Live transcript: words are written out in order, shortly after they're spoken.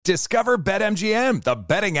Discover BetMGM, the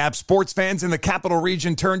betting app sports fans in the capital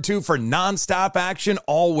region turn to for nonstop action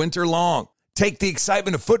all winter long. Take the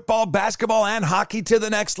excitement of football, basketball, and hockey to the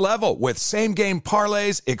next level with same-game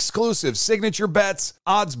parlays, exclusive signature bets,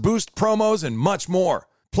 odds boost promos, and much more.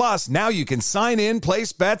 Plus, now you can sign in,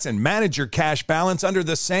 place bets, and manage your cash balance under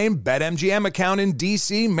the same BetMGM account in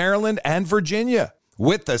D.C., Maryland, and Virginia.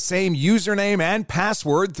 With the same username and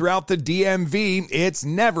password throughout the DMV, it's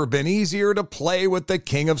never been easier to play with the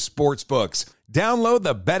king of sportsbooks. Download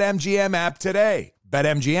the BetMGM app today.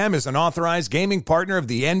 BetMGM is an authorized gaming partner of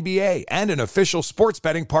the NBA and an official sports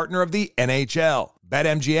betting partner of the NHL.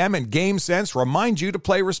 BetMGM and GameSense remind you to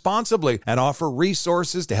play responsibly and offer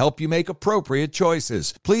resources to help you make appropriate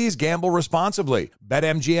choices. Please gamble responsibly.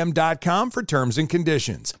 BetMGM.com for terms and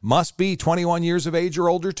conditions. Must be 21 years of age or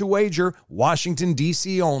older to wager. Washington,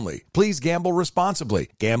 D.C. only. Please gamble responsibly.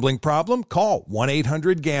 Gambling problem? Call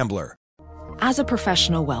 1-800-GAMBLER. As a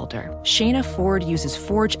professional welder, Shayna Ford uses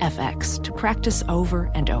Forge FX to practice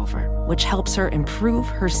over and over, which helps her improve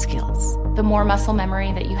her skills. The more muscle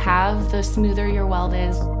memory that you have, the smoother your weld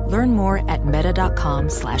is. Learn more at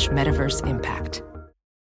meta.com/metaverse impact.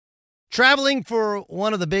 Traveling for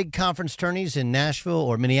one of the big conference tourneys in Nashville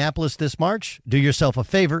or Minneapolis this March? Do yourself a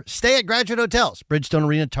favor. Stay at Graduate Hotels, Bridgestone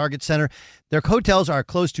Arena, Target Center. Their hotels are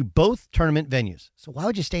close to both tournament venues. So why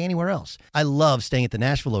would you stay anywhere else? I love staying at the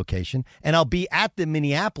Nashville location, and I'll be at the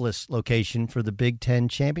Minneapolis location for the Big Ten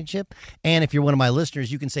Championship. And if you're one of my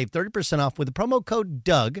listeners, you can save 30% off with the promo code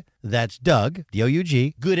DOUG. That's Doug,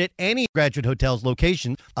 D-O-U-G. Good at any Graduate Hotels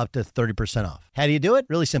location, up to 30% off. How do you do it?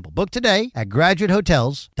 Really simple. Book today at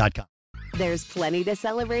graduatehotels.com. There's plenty to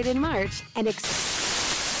celebrate in March and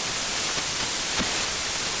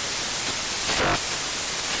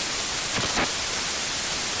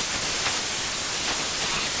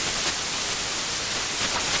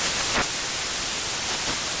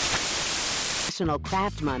National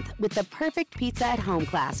Craft Month with the perfect pizza at home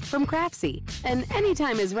class from Craftsy. And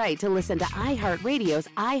anytime is right to listen to iHeartRadio's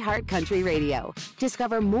iHeartCountry Radio.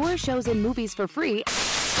 Discover more shows and movies for free.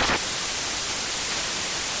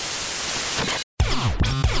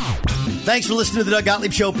 Thanks for listening to the Doug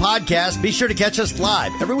Gottlieb Show podcast. Be sure to catch us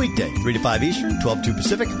live every weekday, 3 to 5 Eastern, 12 to 2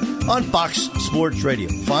 Pacific, on Fox Sports Radio.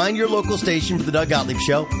 Find your local station for the Doug Gottlieb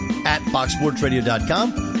Show at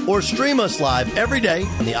foxsportsradio.com or stream us live every day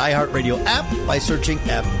on the iHeartRadio app by searching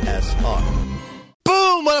FSR.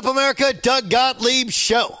 Boom! What up, America? Doug Gottlieb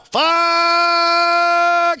Show.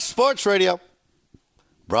 Fox Sports Radio.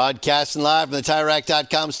 Broadcasting live from the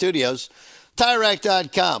TireRack.com studios.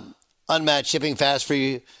 TireRack.com. Unmatched shipping, fast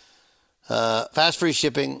free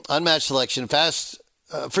shipping, unmatched selection,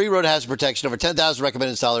 free road hazard protection, over 10,000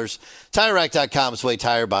 recommended installers. TireRack.com is the way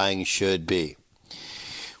tire buying should be.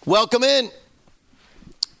 Welcome in.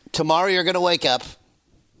 Tomorrow you're going to wake up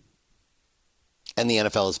and the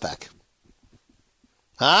NFL is back.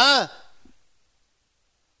 Huh?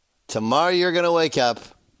 Tomorrow you're going to wake up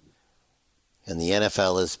and the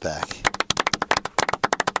NFL is back.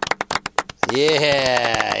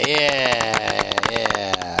 Yeah.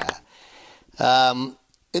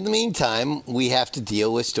 In the meantime, we have to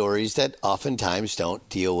deal with stories that oftentimes don't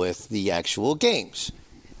deal with the actual games.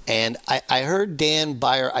 And I heard Dan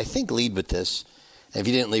Beyer, I think, lead with this. And if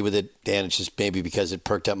you didn't lead with it, Dan, it's just maybe because it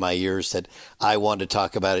perked up my ears that I wanted to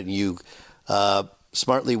talk about it, and you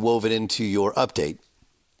smartly wove it into your update.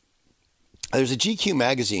 There's a GQ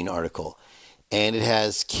magazine article, and it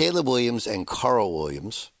has Caleb Williams and Carl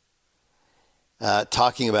Williams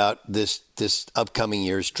talking about this upcoming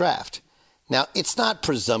year's draft. Now, it's not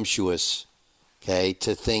presumptuous, okay,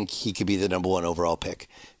 to think he could be the number one overall pick.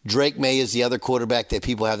 Drake May is the other quarterback that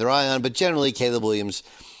people have their eye on, but generally Caleb Williams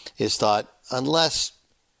is thought, unless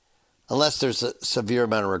there's a severe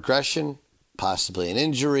amount of regression, possibly an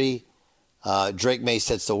injury, Drake May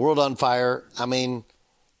sets the world on fire. I mean,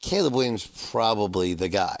 Caleb Williams probably the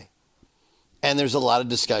guy. And there's a lot of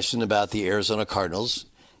discussion about the Arizona Cardinals,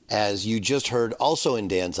 as you just heard also in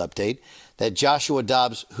Dan's update, that Joshua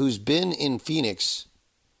Dobbs, who's been in Phoenix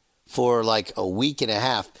for like a week and a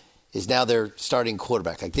half, is now their starting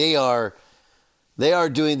quarterback. Like they are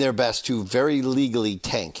doing their best to very legally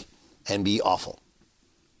tank and be awful.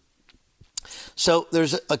 So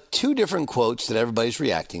there's two different quotes that everybody's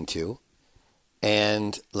reacting to,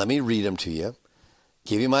 and let me read them to you,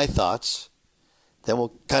 give you my thoughts, then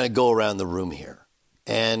we'll kind of go around the room here.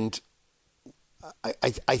 And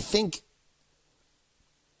I think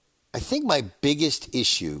my biggest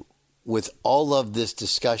issue with all of this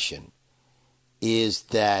discussion is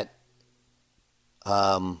that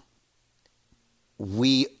a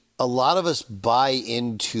lot of us buy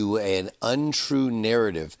into an untrue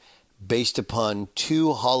narrative based upon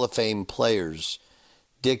two Hall of Fame players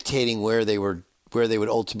dictating where they would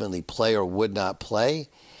ultimately play or would not play,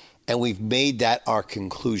 and we've made that our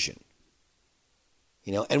conclusion.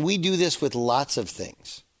 And we do this with lots of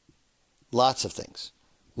things. Lots of things.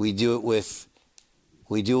 We do it with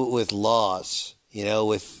laws,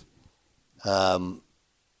 with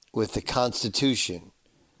the Constitution.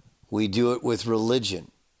 We do it with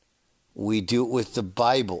religion. We do it with the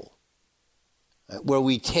Bible, where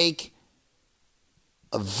we take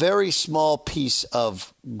a very small piece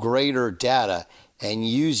of greater data and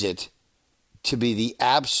use it to be the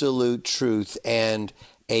absolute truth and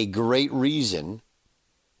a great reason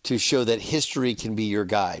to show that history can be your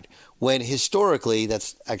guide, when historically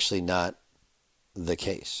that's actually not the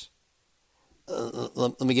case.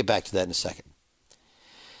 Let me get back to that in a second.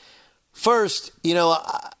 First,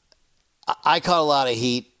 I caught a lot of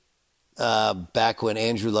heat back when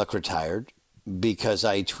Andrew Luck retired because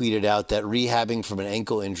I tweeted out that rehabbing from an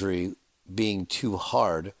ankle injury being too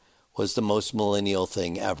hard was the most millennial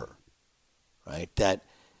thing ever, right? That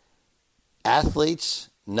athletes,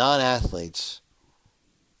 non-athletes,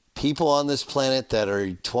 people on this planet that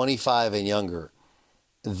are 25 and younger,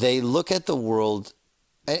 they look at the world,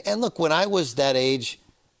 and look, when I was that age,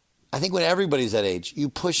 I think when everybody's that age, you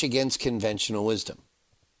push against conventional wisdom.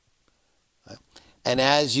 And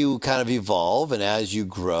as you kind of evolve and as you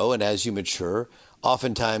grow and as you mature,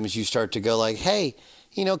 oftentimes you start to go like, hey,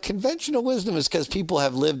 conventional wisdom is because people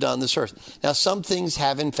have lived on this earth. Now, some things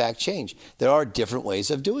have in fact changed. There are different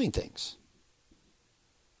ways of doing things.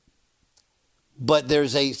 But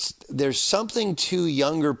there's something to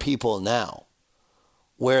younger people now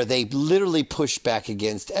where they literally push back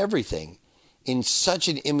against everything in such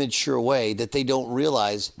an immature way that they don't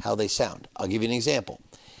realize how they sound. I'll give you an example.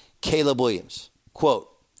 Caleb Williams, quote,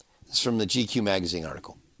 this is from the GQ magazine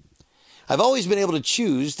article. I've always been able to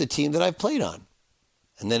choose the team that I've played on,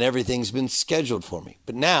 and then everything's been scheduled for me.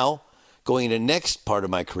 But now, going into the next part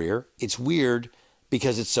of my career, it's weird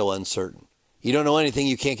because it's so uncertain. You don't know anything,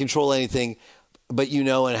 you can't control anything, but you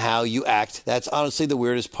know and how you act. That's honestly the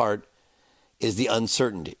weirdest part, is the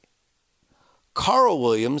uncertainty. Carl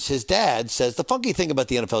Williams, his dad, says the funky thing about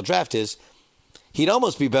the NFL draft is he'd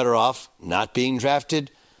almost be better off not being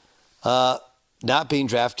drafted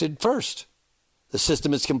first. The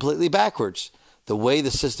system is completely backwards. The way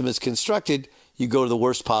the system is constructed, you go to the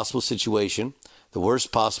worst possible situation, the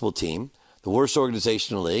worst possible team, the worst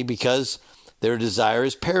organization in the league, because their desire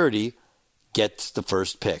is parity, gets the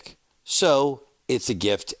first pick. So it's a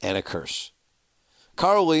gift and a curse.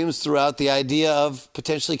 Carl Williams threw out the idea of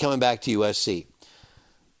potentially coming back to USC.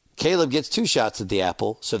 Caleb gets 2 shots at the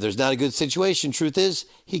apple, so if there's not a good situation, truth is,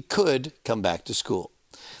 he could come back to school.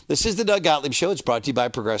 This is the Doug Gottlieb Show. It's brought to you by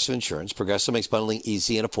Progressive Insurance. Progressive makes bundling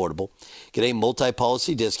easy and affordable. Get a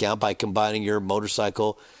multi-policy discount by combining your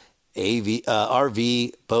motorcycle,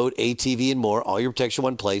 RV, boat, ATV, and more. All your protection in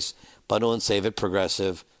one place. Bundle and save at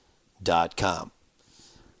Progressive.com.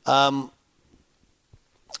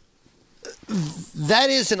 That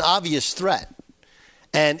is an obvious threat,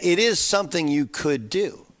 and it is something you could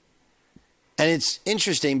do. And it's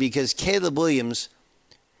interesting because Caleb Williams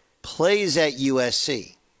plays at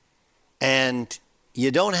USC, and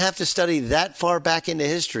you don't have to study that far back into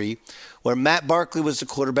history where Matt Barkley was the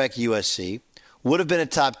quarterback at USC, would have been a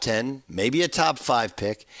top 10, maybe a top 5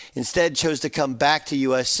 pick, instead chose to come back to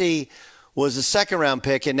USC, was a second-round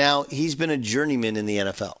pick, and now he's been a journeyman in the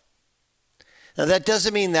NFL. Now, that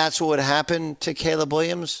doesn't mean that's what would happen to Caleb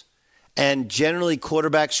Williams. And generally,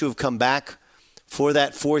 quarterbacks who have come back for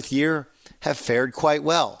that 4th year have fared quite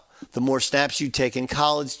well. The more snaps you take in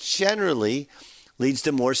college generally leads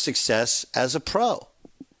to more success as a pro.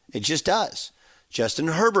 It just does. Justin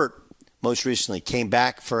Herbert, most recently, came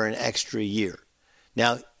back for an extra year.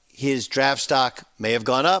 Now, his draft stock may have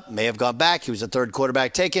gone up, may have gone back. He was the 3rd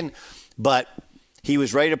quarterback taken, but he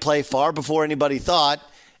was ready to play far before anybody thought,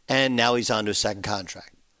 and now he's on to a second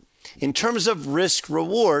contract. In terms of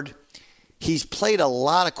risk-reward, he's played a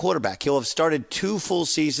lot of quarterback. He'll have started 2 full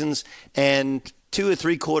seasons and 2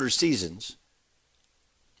 3/4 seasons,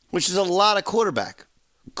 which is a lot of quarterback.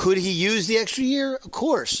 Could he use the extra year? Of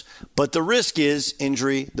course. But the risk is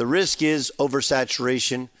injury. The risk is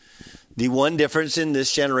oversaturation. The one difference in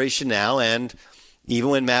this generation now, and even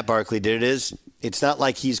when Matt Barkley did it, is it's not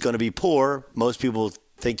like he's going to be poor. Most people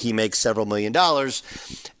think he makes several $1 million,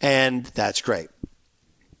 and that's great.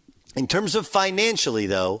 In terms of financially,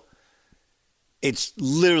 though, it's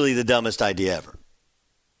literally the dumbest idea ever.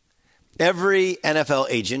 Every NFL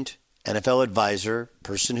agent, NFL advisor,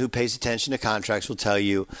 person who pays attention to contracts will tell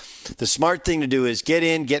you the smart thing to do is get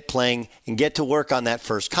in, get playing, and get to work on that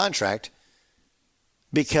first contract.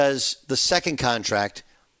 because the second contract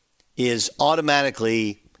is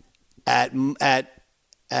automatically at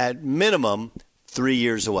minimum 3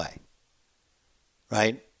 years away,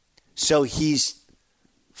 right? So he's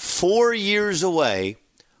 4 years away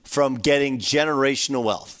from getting generational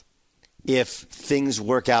wealth if things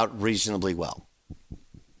work out reasonably well,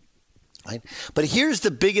 right? But here's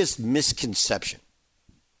the biggest misconception.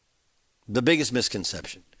 The biggest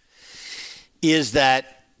misconception is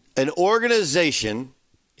that an organization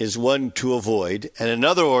is one to avoid and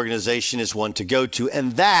another organization is one to go to,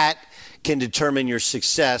 and that can determine your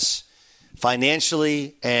success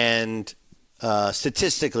financially and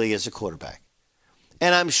statistically as a quarterback.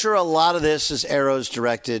 And I'm sure a lot of this is arrows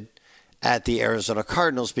directed at the Arizona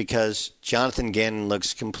Cardinals because Jonathan Gannon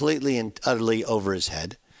looks completely and utterly over his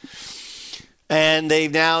head. And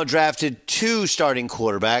they've now drafted 2 starting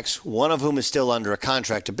quarterbacks, one of whom is still under a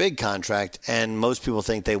contract, a big contract, and most people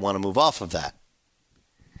think they want to move off of that.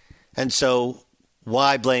 And so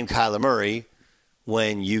why blame Kyler Murray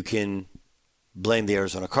when you can blame the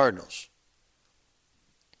Arizona Cardinals?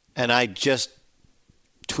 And I just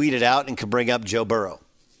tweeted out and could bring up Joe Burrow.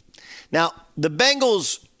 Now, the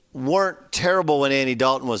Bengals weren't terrible when Andy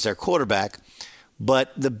Dalton was their quarterback,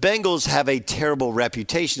 but the Bengals have a terrible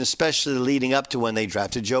reputation, especially leading up to when they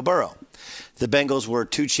drafted Joe Burrow. The Bengals were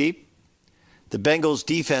too cheap. The Bengals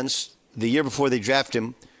defense, the year before they drafted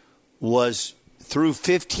him, was through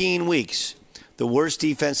 15 weeks the worst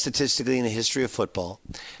defense statistically in the history of football.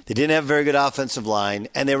 They didn't have a very good offensive line,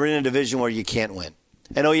 and they were in a division where you can't win.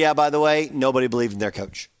 And oh yeah, by the way, nobody believed in their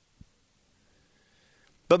coach.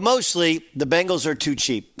 But mostly, the Bengals are too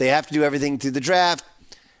cheap. They have to do everything through the draft.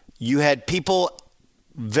 You had people,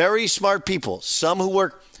 very smart people, some who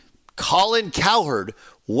work. Colin Cowherd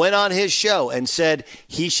went on his show and said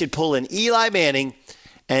he should pull an Eli Manning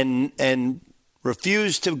and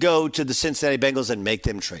refuse to go to the Cincinnati Bengals and make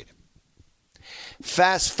them trade him.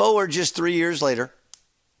 Fast forward just 3 years later.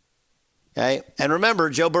 Okay? And remember,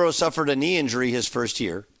 Joe Burrow suffered a knee injury his first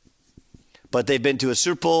year, but they've been to a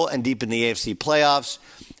Super Bowl and deep in the AFC playoffs,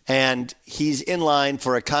 and he's in line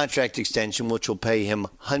for a contract extension, which will pay him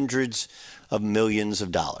hundreds of millions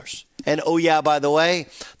of dollars. And oh yeah, by the way,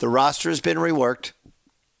 the roster has been reworked.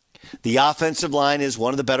 The offensive line is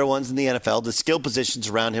one of the better ones in the NFL. The skill positions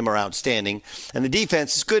around him are outstanding. And the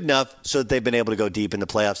defense is good enough so that they've been able to go deep in the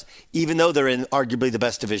playoffs, even though they're in arguably the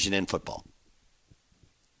best division in football.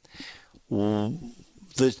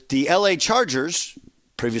 The LA Chargers,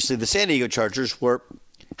 previously the San Diego Chargers, were,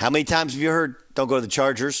 how many times have you heard, don't go to the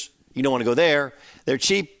Chargers? You don't want to go there. They're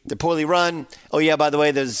cheap. They're poorly run. Oh, yeah, by the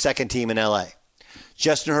way, there's a second team in LA.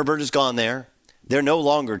 Justin Herbert has gone there. They're no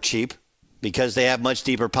longer cheap because they have much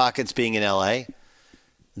deeper pockets being in LA.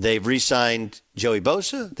 They've re-signed Joey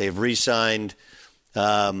Bosa. They've re-signed,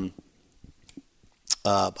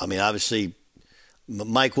 obviously,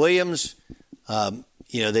 Mike Williams.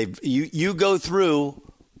 You go through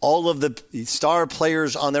all of the star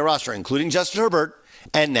players on their roster, including Justin Herbert,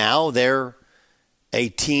 and now they're a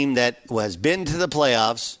team that has been to the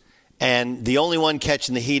playoffs, and the only one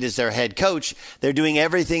catching the heat is their head coach. They're doing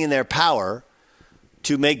everything in their power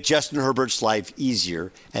to make Justin Herbert's life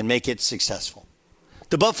easier and make it successful.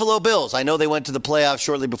 The Buffalo Bills, I know they went to the playoffs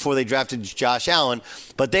shortly before they drafted Josh Allen,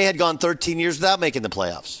 but they had gone 13 years without making the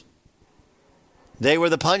playoffs. They were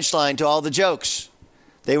the punchline to all the jokes.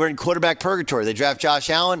 They were in quarterback purgatory. They draft Josh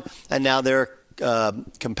Allen, and now they're a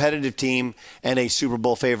competitive team and a Super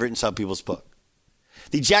Bowl favorite in some people's book.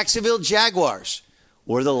 The Jacksonville Jaguars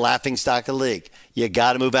were the laughingstock of the league. You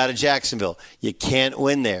got to move out of Jacksonville. You can't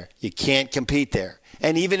win there. You can't compete there.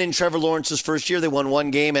 And even in Trevor Lawrence's first year, they won one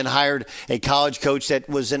game and hired a college coach that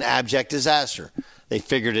was an abject disaster. They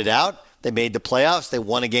figured it out. They made the playoffs. They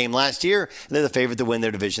won a game last year, and they're the favorite to win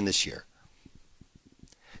their division this year.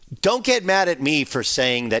 Don't get mad at me for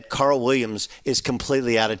saying that Carl Williams is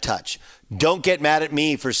completely out of touch. Don't get mad at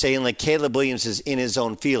me for saying like Caleb Williams is in his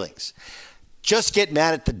own feelings. Just get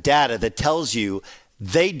mad at the data that tells you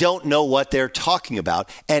they don't know what they're talking about.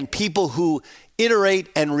 And people who iterate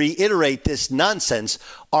and reiterate this nonsense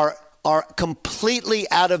are completely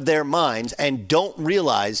out of their minds and don't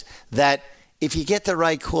realize that if you get the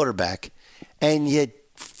right quarterback and you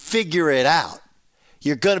figure it out,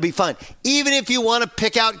 you're going to be fine. Even if you want to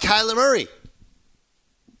pick out Kyler Murray.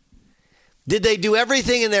 Did they do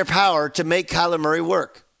everything in their power to make Kyler Murray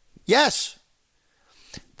work? Yes.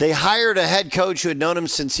 They hired a head coach who had known him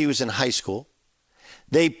since he was in high school.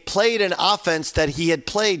 They played an offense that he had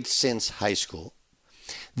played since high school.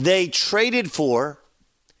 They traded for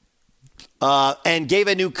and gave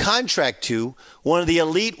a new contract to one of the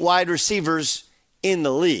elite wide receivers in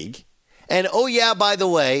the league. And oh yeah, by the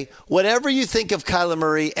way, whatever you think of Kyler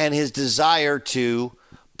Murray and his desire to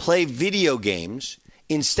play video games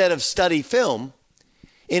instead of study film,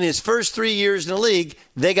 in his first 3 years in the league,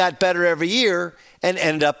 they got better every year and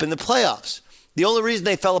ended up in the playoffs. The only reason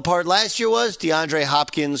they fell apart last year was DeAndre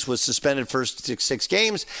Hopkins was suspended first 6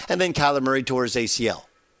 games, and then Kyler Murray tore his ACL.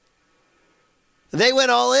 They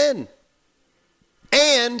went all in.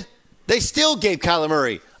 And they still gave Kyler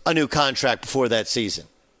Murray a new contract before that season.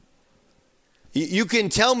 You can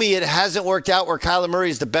tell me it hasn't worked out where Kyler Murray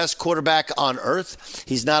is the best quarterback on earth.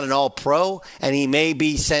 He's not an all-pro, and he may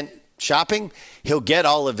be sent shopping. He'll get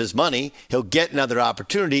all of his money. He'll get another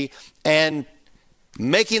opportunity. And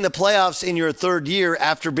making the playoffs in your third year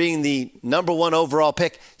after being the number 1 overall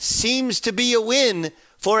pick seems to be a win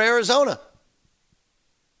for Arizona.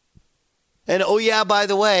 And oh yeah, by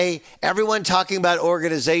the way, everyone talking about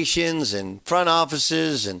organizations and front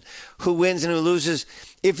offices and who wins and who loses.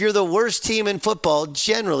 If you're the worst team in football, this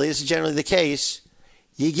is generally the case,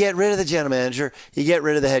 you get rid of the general manager, you get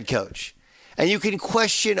rid of the head coach. And you can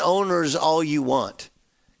question owners all you want.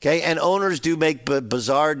 Okay? And owners do make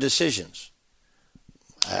bizarre decisions.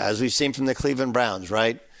 As we've seen from the Cleveland Browns,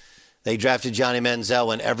 right? They drafted Johnny Manziel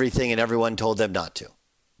when everything and everyone told them not to.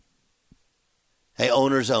 Hey,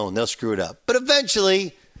 owners own. They'll screw it up. But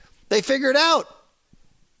eventually, they figure it out.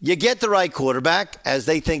 You get the right quarterback, as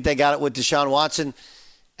they think they got it with Deshaun Watson,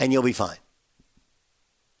 and you'll be fine.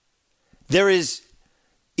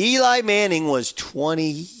 Eli Manning was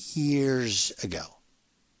 20 years ago.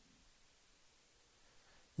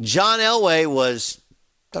 John Elway was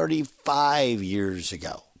 35 years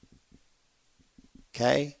ago.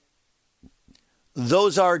 Okay?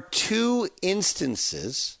 Those are 2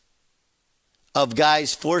 instances of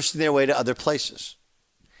guys forcing their way to other places.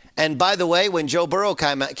 And by the way, when Joe Burrow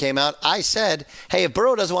came out, I said, hey, if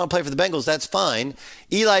Burrow doesn't want to play for the Bengals, that's fine.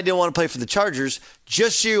 Eli didn't want to play for the Chargers.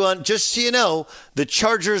 Just so you know, the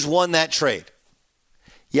Chargers won that trade.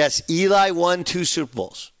 Yes, Eli won 2 Super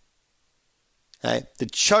Bowls. Okay? The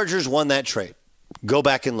Chargers won that trade. Go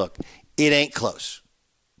back and look. It ain't close.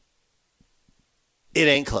 It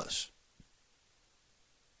ain't close.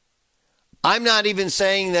 I'm not even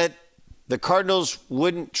saying that the Cardinals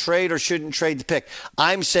wouldn't trade or shouldn't trade the pick.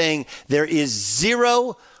 I'm saying there is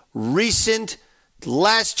 0 recent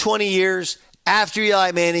last 20 years after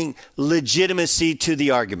Eli Manning legitimacy to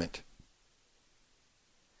the argument.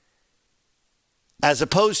 As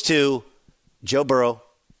opposed to Joe Burrow,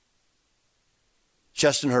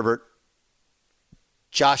 Justin Herbert,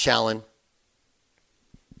 Josh Allen,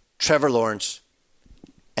 Trevor Lawrence,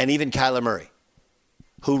 and even Kyler Murray,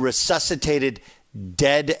 who resuscitated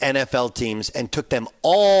dead NFL teams and took them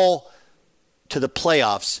all to the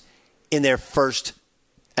playoffs in their first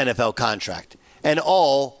NFL contract. And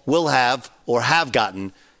all will have or have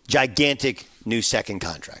gotten gigantic new second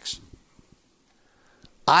contracts.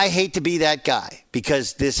 I hate to be that guy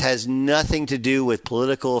because this has nothing to do with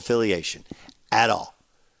political affiliation at all.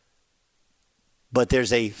 But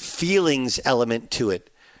there's a feelings element to it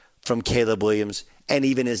from Caleb Williams and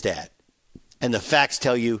even his dad. And the facts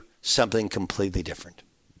tell you something completely different.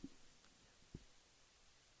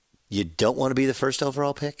 You don't want to be the first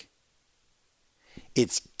overall pick?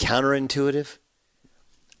 It's counterintuitive.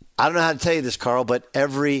 I don't know how to tell you this, Carl, but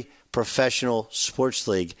every professional sports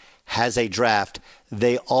league has a draft.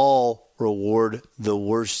 They all reward the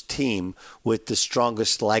worst team with the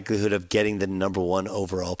strongest likelihood of getting the number 1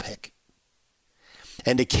 overall pick.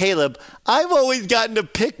 And to Caleb, I've always gotten to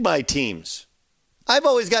pick my teams. I've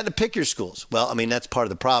always gotten to pick your schools. Well, I mean, that's part of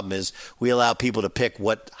the problem is we allow people to pick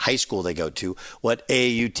what high school they go to, what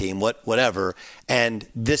AAU team, whatever. And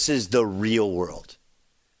this is the real world.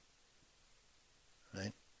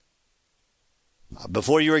 Right?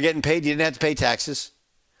 Before you were getting paid, you didn't have to pay taxes.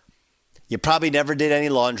 You probably never did any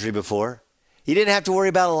laundry before. You didn't have to worry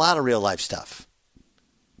about a lot of real life stuff.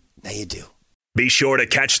 Now you do. Be sure to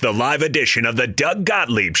catch the live edition of the Doug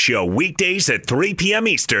Gottlieb Show weekdays at 3 p.m.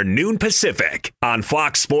 Eastern, noon Pacific on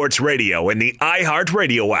Fox Sports Radio and the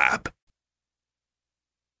iHeartRadio app.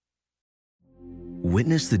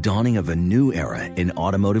 Witness the dawning of a new era in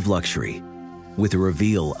automotive luxury with a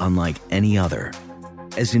reveal unlike any other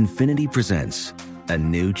as Infiniti presents a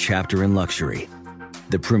new chapter in luxury,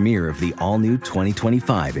 the premiere of the all-new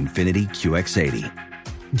 2025 Infiniti QX80.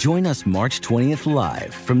 Join us March 20th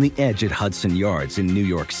live from the Edge at Hudson Yards in New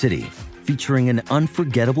York City, featuring an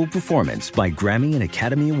unforgettable performance by Grammy and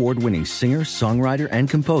Academy Award-winning singer, songwriter, and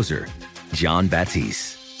composer, Jon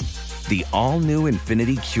Batiste. The all-new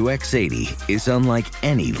Infiniti QX80 is unlike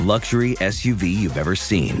any luxury SUV you've ever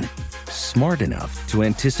seen. Smart enough to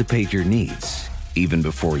anticipate your needs, even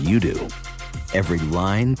before you do. Every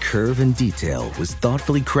line, curve, and detail was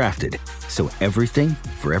thoughtfully crafted so everything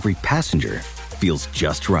for every passenger feels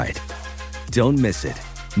just right. Don't miss it.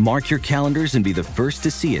 Mark your calendars and be the first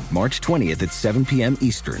to see it March 20th at 7 p.m.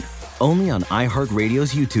 Eastern, only on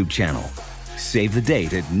iHeartRadio's YouTube channel. Save the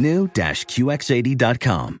date at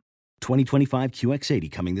new-QX80.com. 2025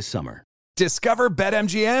 QX80 coming this summer. Discover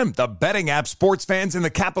BetMGM, the betting app sports fans in the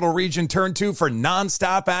capital region turn to for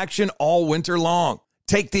nonstop action all winter long.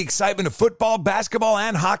 Take the excitement of football, basketball,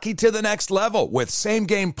 and hockey to the next level with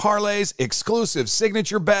same-game parlays, exclusive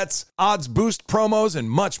signature bets, odds boost promos, and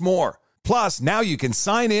much more. Plus, now you can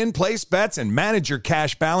sign in, place bets, and manage your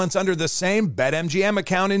cash balance under the same BetMGM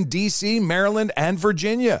account in D.C., Maryland, and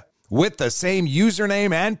Virginia. With the same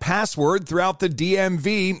username and password throughout the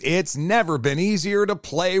DMV, it's never been easier to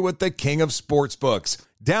play with the king of sportsbooks.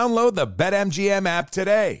 Download the BetMGM app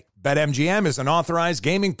today. BetMGM is an authorized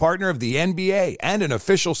gaming partner of the NBA and an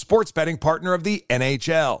official sports betting partner of the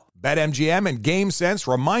NHL. BetMGM and GameSense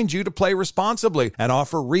remind you to play responsibly and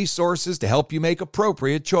offer resources to help you make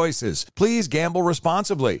appropriate choices. Please gamble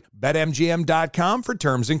responsibly. BetMGM.com for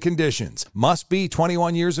terms and conditions. Must be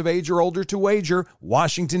 21 years of age or older to wager.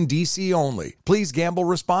 Washington, D.C. only. Please gamble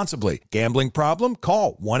responsibly. Gambling problem?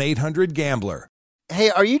 Call 1-800-GAMBLER.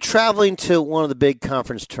 Hey, are you traveling to one of the big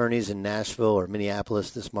conference tourneys in Nashville or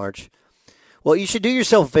Minneapolis this March? Well, you should do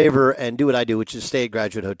yourself a favor and do what I do, which is stay at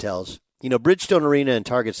Graduate Hotels. You know, Bridgestone Arena and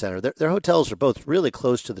Target Center, their hotels are both really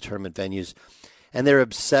close to the tournament venues, and they're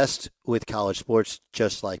obsessed with college sports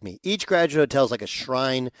just like me. Each Graduate Hotel is like a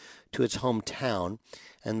shrine to its hometown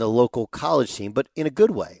and the local college team, but in a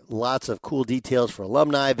good way. Lots of cool details for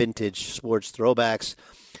alumni, vintage sports throwbacks,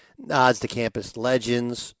 nods to campus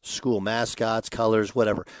legends, school mascots, colors,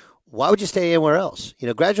 whatever. Why would you stay anywhere else? You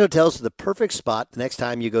know, Graduate Hotels is the perfect spot the next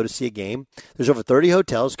time you go to see a game. There's over 30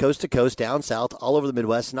 hotels, coast to coast, down south, all over the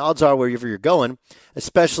Midwest, and odds are wherever you're going,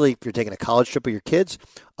 especially if you're taking a college trip with your kids,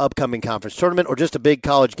 upcoming conference tournament, or just a big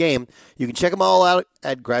college game, you can check them all out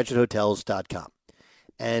at graduatehotels.com.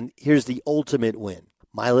 And here's the ultimate win.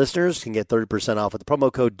 My listeners can get 30% off with the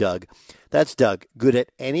promo code Doug. That's Doug, good at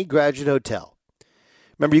any Graduate Hotel.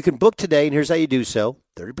 Remember, you can book today, and here's how you do so.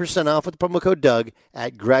 30% off with the promo code Doug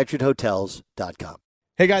at graduatehotels.com.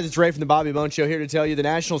 Hey guys, it's Ray from the Bobby Bones Show here to tell you the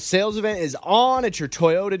national sales event is on at your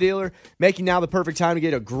Toyota dealer, making now the perfect time to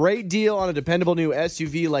get a great deal on a dependable new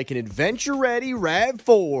SUV like an adventure-ready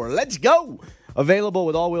RAV4. Let's go! Available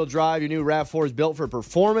with all-wheel drive, your new RAV4 is built for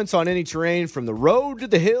performance on any terrain, from the road to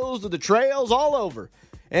the hills to the trails, all over.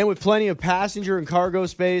 And with plenty of passenger and cargo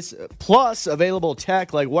space, plus available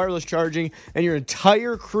tech like wireless charging, and your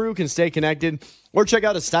entire crew can stay connected. Or check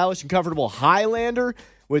out a stylish and comfortable Highlander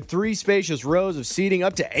with 3 spacious rows of seating,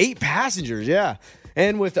 up to 8 passengers, yeah.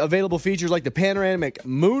 And with available features like the panoramic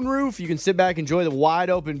moonroof, you can sit back and enjoy the wide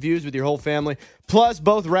open views with your whole family. Plus,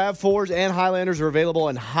 both RAV4s and Highlanders are available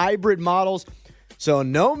in hybrid models. So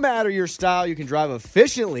no matter your style, you can drive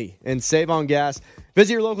efficiently and save on gas.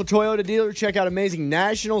 Visit your local Toyota dealer. Check out amazing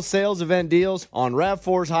national sales event deals on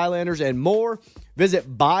RAV4s, Highlanders, and more.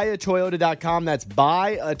 Visit buyatoyota.com. That's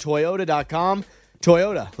buyatoyota.com.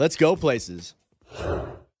 Toyota, let's go places.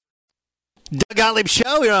 Doug Gottlieb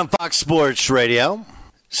Show here on Fox Sports Radio.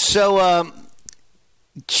 So,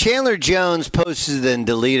 Chandler Jones posted and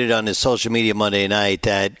deleted on his social media Monday night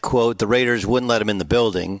that, quote, the Raiders wouldn't let him in the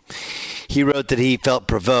building. He wrote that he felt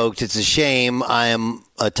provoked. It's a shame. I am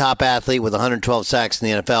a top athlete with 112 sacks in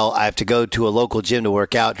the NFL. I have to go to a local gym to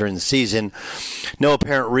work out during the season. No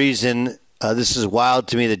apparent reason. This is wild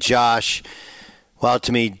to me,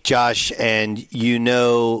 Josh, and you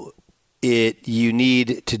know it. You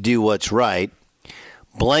need to do what's right.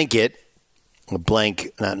 Blanket.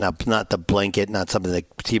 Blank, not the blanket, not something like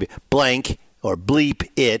TV. Blank or bleep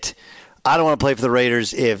it. I don't want to play for the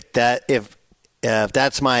Raiders if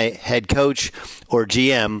that's my head coach or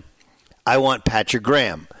GM. I want Patrick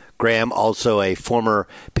Graham. Graham, also a former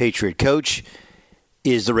Patriot coach,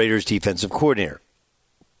 is the Raiders' defensive coordinator.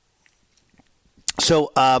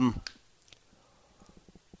 So,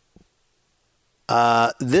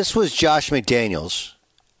 this was Josh McDaniels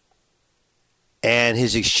and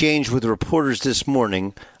his exchange with reporters this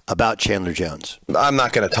morning about Chandler Jones. I'm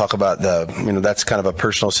not going to talk about that's kind of a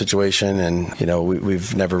personal situation, and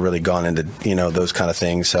we've never really gone into those kind of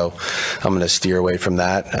things, so I'm going to steer away from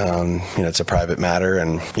that. It's a private matter,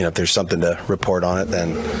 and if there's something to report on it,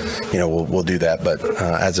 then we'll do that. But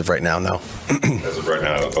as of right now, no. As of right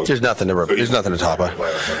now, okay. There's nothing to talk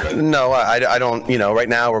about. No, I don't. Right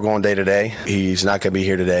now we're going day to day. He's not going to be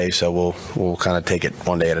here today, so we'll kind of take it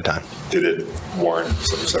one day at a time. Did it warrant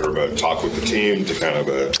some sort of a talk with the team to kind of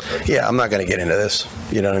Yeah, I'm not going to get into this.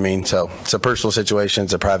 You know what I mean? So it's a personal situation.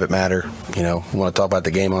 It's a private matter. You know, want to talk about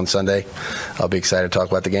the game on Sunday? I'll be excited to talk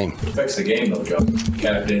about the game. It affects the game, though, Joe.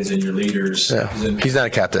 Captains and your leaders. Yeah, he's not a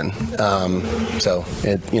captain. So,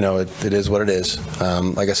 it is what it is.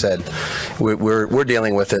 Like I said, we're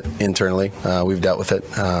dealing with it internally. We've dealt with it,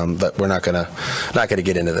 but we're not gonna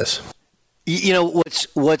get into this. You know,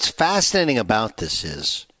 what's fascinating about this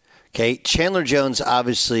is, okay, Chandler Jones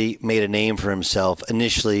obviously made a name for himself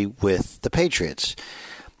initially with the Patriots.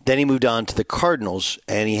 Then he moved on to the Cardinals,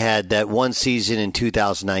 and he had that one season in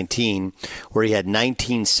 2019 where he had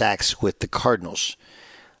 19 sacks with the Cardinals.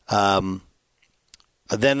 Then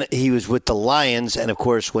he was with the Lions, and, of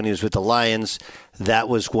course, when he was with the Lions, that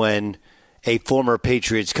was when a former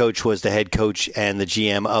Patriots coach was the head coach and the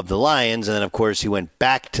GM of the Lions. And then, of course, he went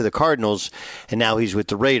back to the Cardinals, and now he's with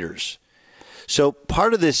the Raiders. So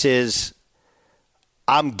part of this is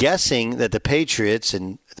I'm guessing that the Patriots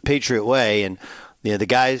and the Patriot way and the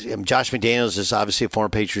guys, Josh McDaniels is obviously a former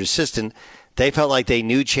Patriot assistant. They felt like they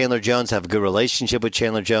knew Chandler Jones, have a good relationship with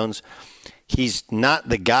Chandler Jones. He's not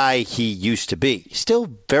the guy he used to be. He's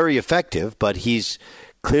still very effective, but he's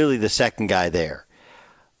clearly the second guy there.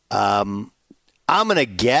 I'm going to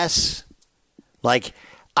guess, like,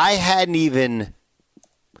 I hadn't even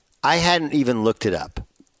looked it up.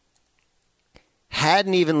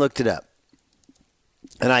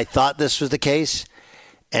 And I thought this was the case.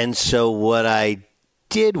 And so what I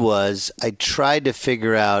did was I tried to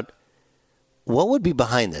figure out what would be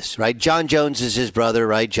behind this, right? John Jones is his brother,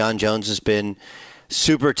 right? John Jones has been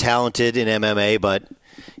super talented in MMA, but,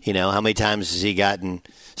 how many times has he gotten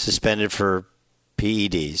suspended for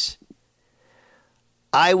PEDs?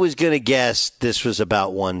 I was going to guess this was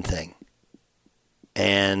about one thing.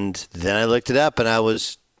 And then I looked it up, and I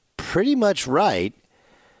was pretty much right,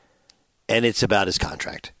 and it's about his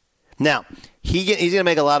contract. Now, he's going to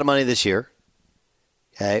make a lot of money this year.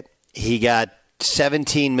 Okay, he got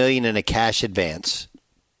 $17 million in a cash advance.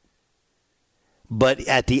 But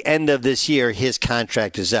at the end of this year, his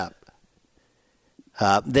contract is up.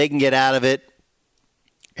 They can get out of it,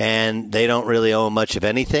 and they don't really owe him much of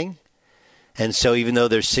anything. And so even though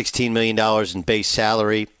there's $16 million in base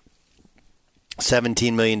salary,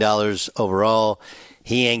 $17 million overall,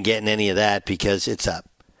 he ain't getting any of that because it's up.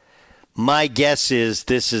 My guess is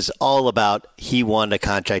this is all about he wanted a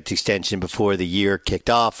contract extension before the year kicked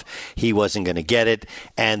off. He wasn't going to get it,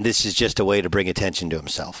 and this is just a way to bring attention to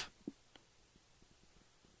himself.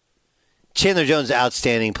 Chandler Jones,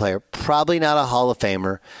 outstanding player. Probably not a Hall of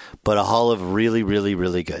Famer, but a Hall of really, really,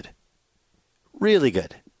 really good. Really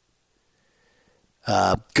good.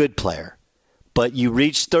 Good player. But you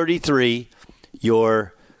reach 33,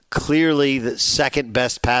 you're clearly the second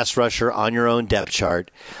best pass rusher on your own depth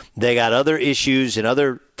chart. They got other issues and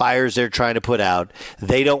other fires they're trying to put out.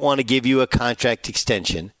 They don't want to give you a contract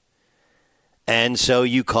extension. And so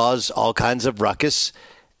you cause all kinds of ruckus.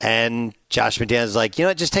 And Josh McDaniels is like,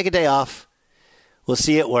 just take a day off. We'll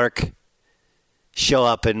see you at work. Show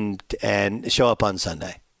up and show up on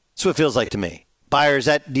Sunday. That's what it feels like to me. Byers,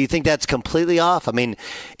 do you think that's completely off? I mean,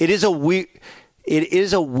 it is a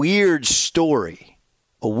weird story.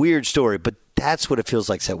 A weird story, but that's what it feels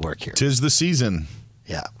like at work here. 'Tis the season.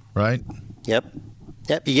 Yeah. Right? Yep.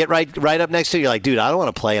 You get right up next to you. You're like, dude, I don't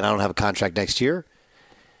want to play and I don't have a contract next year.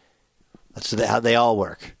 That's how they all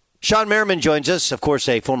work. Sean Merriman joins us, of course,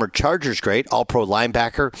 a former Chargers great, all-pro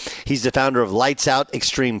linebacker. He's the founder of Lights Out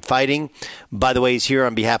Extreme Fighting. By the way, he's here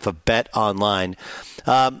on behalf of Bet Online.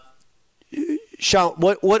 Sean,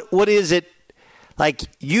 what is it? Like,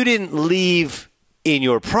 you didn't leave in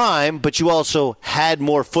your prime, but you also had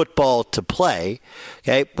more football to play.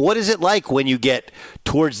 Okay, what is it like when you get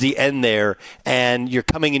towards the end there and you're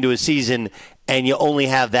coming into a season and you only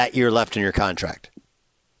have that year left in your contract?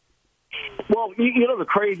 Well, the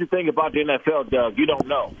crazy thing about the NFL, Doug, you don't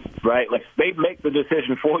know, right? Like, they make the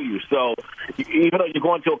decision for you. So even though you're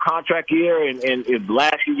going to a contract year and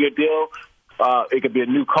last year deal, it could be a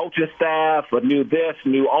new coaching staff, a new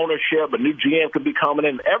ownership, a new GM could be coming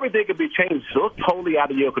in. Everything could be changed, so it's totally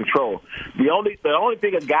out of your control. The only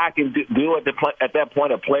thing a guy can do at that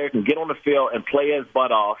point, a player can get on the field and play his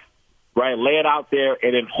butt off, right? Lay it out there,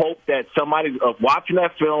 and then hope that somebody watching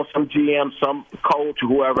that film, some GM, some coach,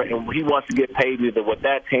 whoever, and he wants to get paid either with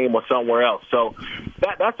that team or somewhere else. So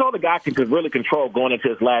that's all the guy can really control going into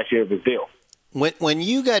his last year of his deal. When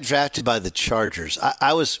you got drafted by the Chargers,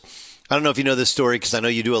 I don't know if you know this story because I know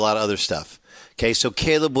you do a lot of other stuff. Okay, so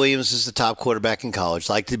Caleb Williams is the top quarterback in college,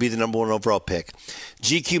 liked to be the number 1 overall pick.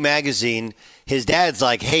 GQ magazine, his dad's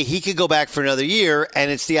like, hey, he could go back for another year, and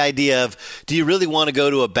it's the idea of, do you really want to go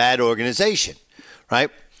to a bad organization, right?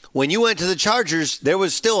 when you went to the Chargers, there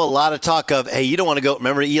was still a lot of talk of, hey, you don't want to go.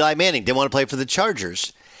 Remember Eli Manning didn't want to play for the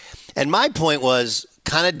Chargers. And my point was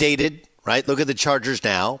kind of dated, right? Look at the Chargers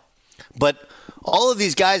now. But all of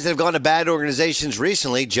these guys that have gone to bad organizations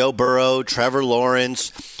recently, Joe Burrow, Trevor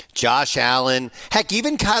Lawrence, Josh Allen, heck,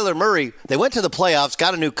 even Kyler Murray, they went to the playoffs,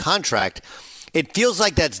 got a new contract. It feels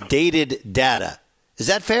like that's dated data. Is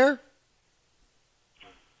that fair?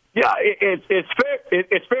 Yeah, it's fair.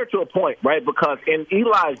 It's fair to a point, right? Because in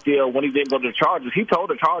Eli's deal, when he didn't go to the Chargers, he told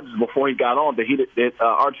the Chargers before he got on that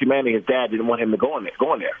Archie Manning, his dad, didn't want him to go in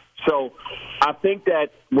there. So I think that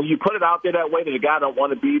when you put it out there that way, that the guy don't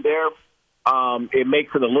want to be there, it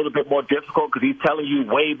makes it a little bit more difficult because he's telling you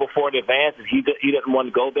way before it advances he didn't want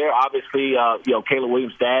to go there. Obviously, Caleb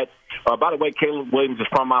Williams' dad. By the way, Caleb Williams is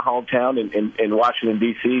from my hometown in Washington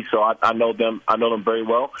D.C., so I know them. I know them very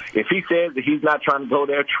well. If he says that he's not trying to go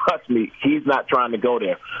there, trust me, he's not trying to go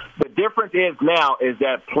there. The difference is now is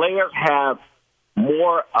that players have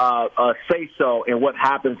more say-so in what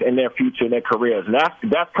happens in their future, in their careers. And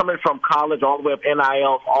that's coming from college all the way up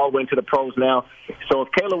NIL, all the way into the pros now. So if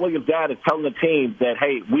Caleb Williams' dad is telling the team that,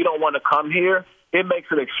 hey, we don't want to come here, it makes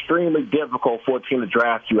it extremely difficult for a team to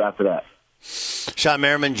draft you after that. Sean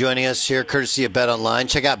Merriman joining us here, courtesy of Bet Online.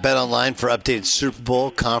 Check out Bet Online for updated Super Bowl,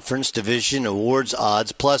 conference, division, awards,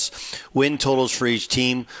 odds, plus win totals for each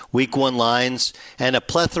team, week one lines, and a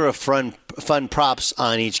plethora of fun props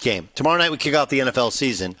on each game. Tomorrow night we kick off the NFL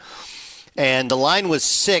season, and the line was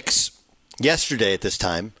 6 yesterday at this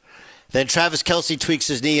time. Then Travis Kelce tweaks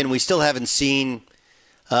his knee, and we still haven't seen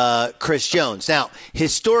Chris Jones. Now,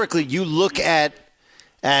 historically, you look at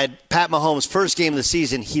Pat Mahomes' first game of the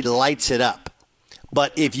season, he lights it up.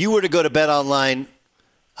 But if you were to go to Bet Online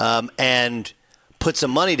and put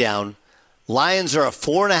some money down, Lions are a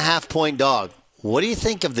 4.5-point dog. What do you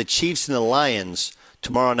think of the Chiefs and the Lions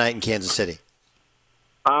tomorrow night in Kansas City?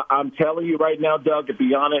 I'm telling you right now, Doug, to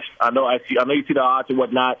be honest, I know you see the odds and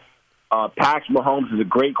whatnot. Patrick Mahomes is a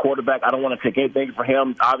great quarterback. I don't want to take anything from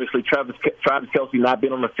him. Obviously, Travis Kelce not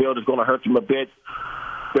being on the field is going to hurt him a bit.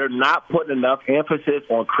 They're not putting enough emphasis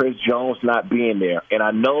on Chris Jones not being there. And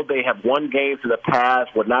I know they have won games in the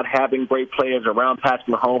past with not having great players around Patrick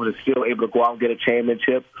Mahomes and still able to go out and get a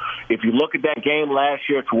championship. If you look at that game last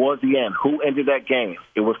year towards the end, who ended that game?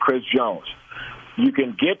 It was Chris Jones. You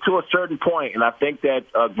can get to a certain point, and I think that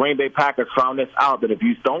Green Bay Packers found this out, that if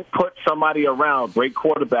you don't put somebody around great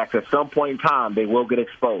quarterbacks at some point in time, they will get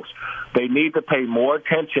exposed. They need to pay more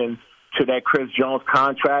attention to that Chris Jones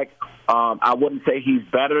contract. I wouldn't say he's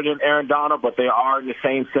better than Aaron Donald, but they are in the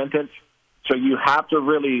same sentence. So you have to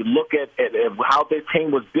really look at how this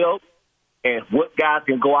team was built and what guys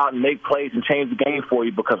can go out and make plays and change the game for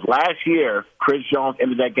you, because last year, Chris Jones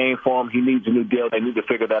ended that game for him. He needs a new deal. They need to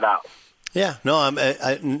figure that out. Yeah, no,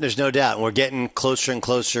 there's no doubt. We're getting closer and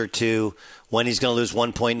closer to when he's going to lose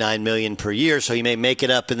 $1.9 million per year, so he may make it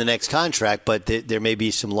up in the next contract, but there may be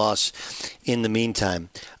some loss in the meantime.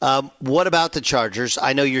 What about the Chargers?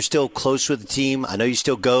 I know you're still close with the team. I know you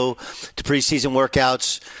still go to preseason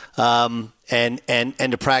workouts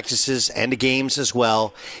and to practices and to games as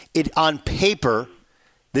well. On paper,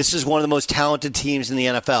 this is one of the most talented teams in the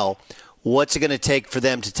NFL. What's it going to take for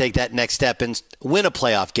them to take that next step and win a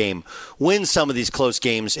playoff game, win some of these close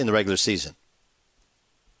games in the regular season?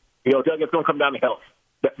 Doug, it's going to come down to health.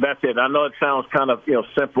 That's it. I know it sounds kind of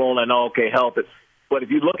simple and health. But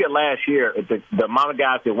if you look at last year, the amount of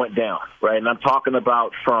guys that went down, right? And I'm talking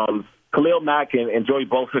about from Khalil Mack and Joey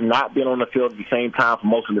Bosa not being on the field at the same time for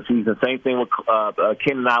most of the season. Same thing with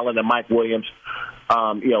Keenan Allen and Mike Williams.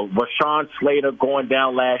 Rashawn Slater going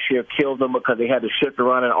down last year killed them because they had to shift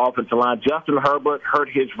around an offensive line. Justin Herbert hurt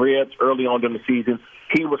his ribs early on during the season.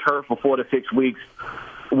 He was hurt for 4 to 6 weeks.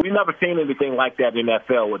 We've never seen anything like that in the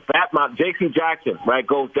NFL. With that, J.C. Jackson, right,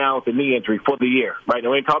 goes down with a knee injury for the year, right? And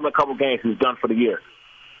we're talking about a couple games he's done for the year.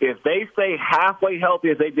 If they stay halfway healthy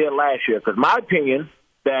as they did last year, because my opinion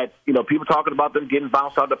that, people talking about them getting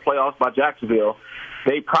bounced out of the playoffs by Jacksonville,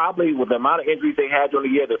 they probably, with the amount of injuries they had during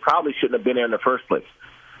the year, they probably shouldn't have been there in the first place.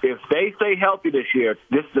 If they stay healthy this year,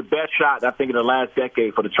 this is the best shot, I think, in the last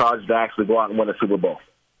decade for the Chargers to actually go out and win a Super Bowl.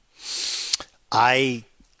 I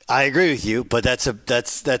agree with you, but that's a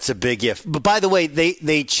big if. But by the way,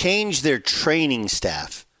 they changed their training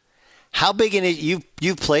staff. How big in it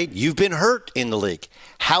you've played? You've been hurt in the league.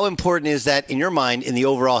 How important is that in your mind in the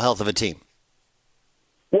overall health of a team?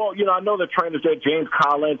 Well, I know the trainers there, James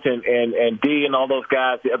Collins and D and all those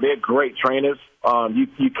guys. They're great trainers.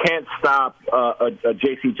 You can't stop a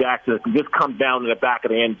J.C. Jackson to just come down to the back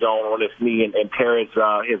of the end zone on his knee and tear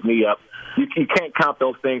his knee up. You can't count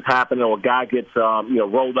those things happening, or a guy gets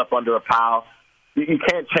rolled up under a pile. You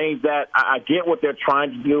can't change that. I get what they're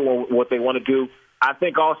trying to do or what they want to do. I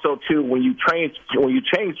think also, too, when you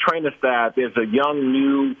change trainer staff, there's a young,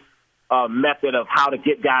 new method of how to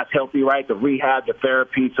get guys healthy, right? The rehab, the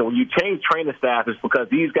therapy. So when you change trainer staff, it's because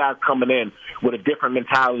these guys coming in with a different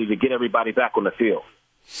mentality to get everybody back on the field.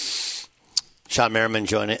 Sean Merriman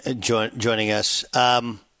joining us.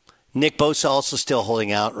 Nick Bosa also still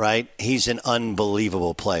holding out, right? He's an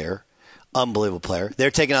unbelievable player.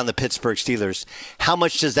 They're taking on the Pittsburgh Steelers. How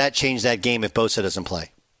much does that change that game if Bosa doesn't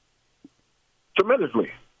play?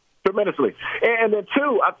 Tremendously. And then,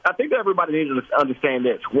 two, I think that everybody needs to understand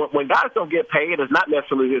this. When guys don't get paid, it's not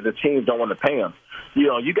necessarily that the teams don't want to pay them. You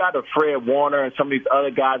know, you got a Fred Warner and some of these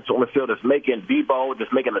other guys on the field that's making Debo,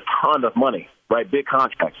 just making a ton of money, right? Big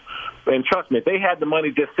contracts. And trust me, if they had the money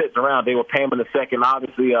just sitting around, they would pay him in a second.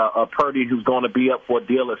 Obviously, Purdy, who's going to be up for a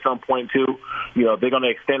deal at some point, too. You know, they're going to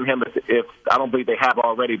extend him if I don't believe they have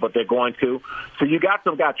already, but they're going to. So you got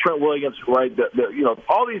some guy, Trent Williams, right? You know,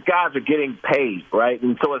 all these guys are getting paid, right?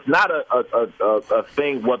 And so it's not a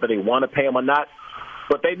thing whether they want to pay him or not.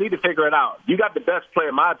 But they need to figure it out. You got the best player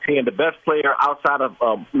in my opinion, the best player outside of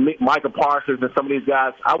Micah Parsons and some of these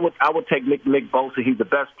guys. I would take Nick Bosa. He's the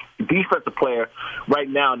best defensive player right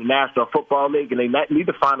now in the National Football League, and they need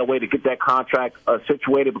to find a way to get that contract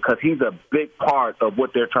situated because he's a big part of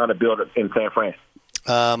what they're trying to build in San Fran.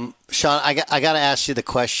 Sean, I got to ask you the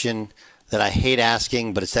question that I hate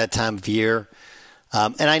asking, but it's that time of year.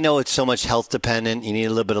 And I know it's so much health dependent. You need a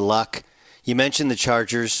little bit of luck. You mentioned the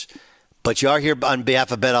Chargers. But you are here on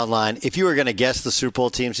behalf of Bet Online. If you were going to guess the Super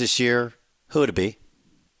Bowl teams this year, who would it be?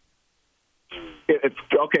 It's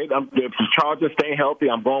okay. If the Chargers stay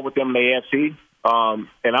healthy, I'm going with them in the AFC. And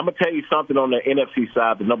I'm going to tell you something on the NFC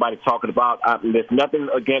side that nobody's talking about. There's nothing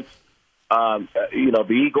against,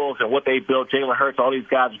 the Eagles and what they built. Jalen Hurts, all these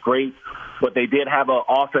guys are great. But they did have an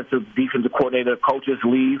offensive, defensive coordinator, coaches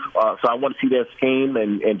leave. So I want to see their scheme.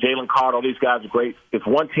 And Jalen Carter, all these guys are great. It's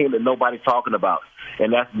one team that nobody's talking about,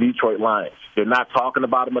 and that's the Detroit Lions. They're not talking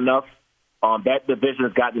about them enough. That division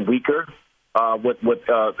has gotten weaker with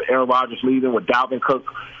Aaron Rodgers leaving, with Dalvin Cook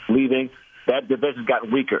leaving. That division's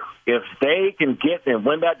gotten weaker. If they can get and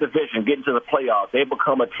win that division, get into the playoffs, they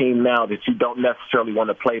become a team now that you don't necessarily want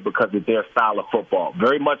to play because of their style of football.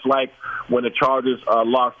 Very much like when the Chargers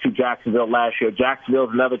lost to Jacksonville last year. Jacksonville's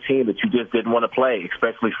another team that you just didn't want to play,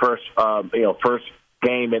 especially first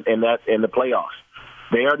game in the playoffs.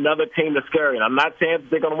 They are another team that's scary. And I'm not saying that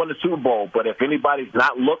they're going to win the Super Bowl, but if anybody's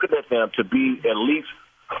not looking at them to be at least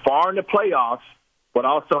far in the playoffs, but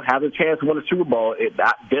also have a chance to win the Super Bowl,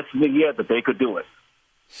 this is the year that they could do it.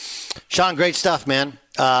 Sean, great stuff, man.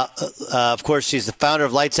 Of course, he's the founder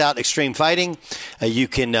of Lights Out Extreme Fighting. You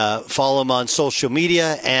can follow him on social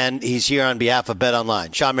media, and he's here on behalf of Bet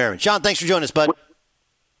Online. Sean Merriman. Sean, thanks for joining us, bud.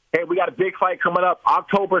 Hey, we got a big fight coming up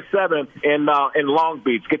October 7th in Long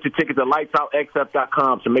Beach. Get your tickets at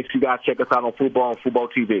lightsoutxf.com. So make sure you guys check us out on Fubo and Fubo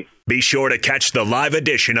TV. Be sure to catch the live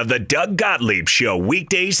edition of the Doug Gottlieb Show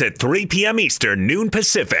weekdays at 3 p.m. Eastern, noon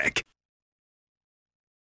Pacific.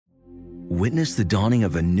 Witness the dawning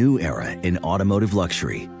of a new era in automotive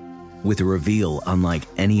luxury with a reveal unlike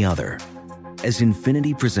any other as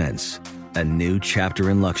Infiniti presents a new chapter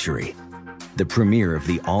in luxury. The premiere of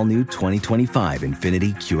the all-new 2025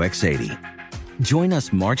 Infiniti QX80. Join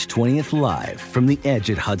us March 20th live from the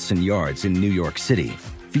Edge at Hudson Yards in New York City,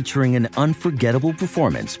 featuring an unforgettable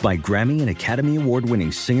performance by Grammy and Academy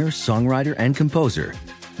Award-winning singer, songwriter, and composer,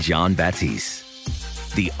 Jon Batiste.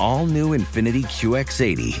 The all-new Infiniti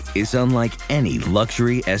QX80 is unlike any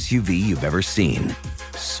luxury SUV you've ever seen.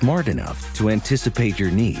 Smart enough to anticipate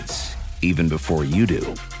your needs, even before you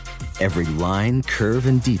do. Every line, curve,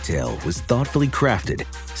 and detail was thoughtfully crafted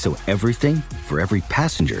so everything for every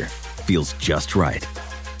passenger feels just right.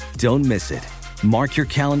 Don't miss it. Mark your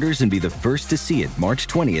calendars and be the first to see it March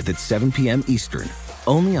 20th at 7 p.m. Eastern,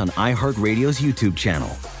 only on iHeartRadio's YouTube channel.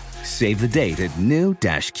 Save the date at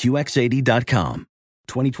new-QX80.com.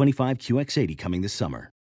 2025 QX80 coming this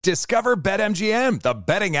summer. Discover BetMGM, the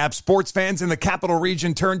betting app sports fans in the capital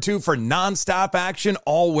region turn to for nonstop action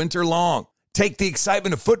all winter long. Take the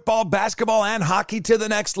excitement of football, basketball, and hockey to the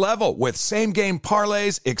next level with same-game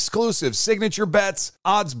parlays, exclusive signature bets,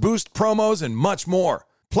 odds boost promos, and much more.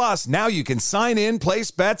 Plus, now you can sign in,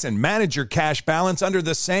 place bets, and manage your cash balance under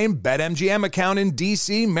the same BetMGM account in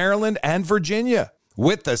D.C., Maryland, and Virginia.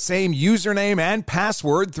 With the same username and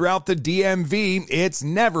password throughout the DMV, it's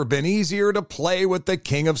never been easier to play with the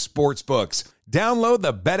king of sportsbooks. Download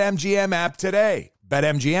the BetMGM app today.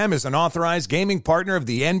 BetMGM is an authorized gaming partner of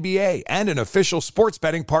the NBA and an official sports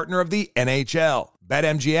betting partner of the NHL.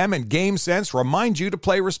 BetMGM and GameSense remind you to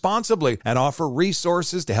play responsibly and offer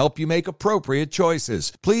resources to help you make appropriate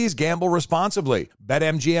choices. Please gamble responsibly.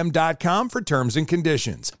 BetMGM.com for terms and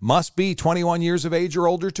conditions. Must be 21 years of age or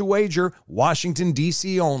older to wager. Washington,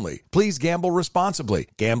 D.C. only. Please gamble responsibly.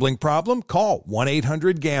 Gambling problem? Call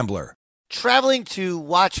 1-800-GAMBLER. Traveling to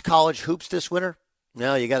watch college hoops this winter?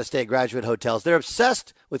 No, you got to stay at Graduate Hotels. They're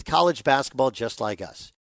obsessed with college basketball just like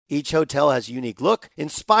us. Each hotel has a unique look,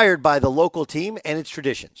 inspired by the local team and its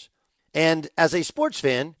traditions. And as a sports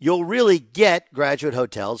fan, you'll really get Graduate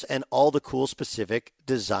Hotels and all the cool specific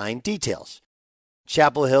design details.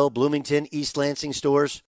 Chapel Hill, Bloomington, East Lansing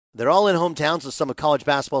stores, they're all in hometowns of some of college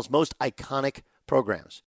basketball's most iconic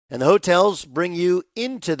programs. And the hotels bring you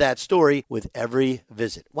into that story with every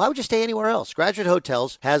visit. Why would you stay anywhere else? Graduate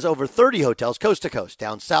Hotels has over 30 hotels coast to coast,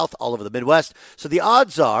 down south, all over the Midwest. So the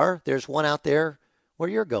odds are there's one out there where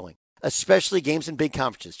you're going, especially games and big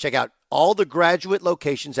conferences. Check out all the Graduate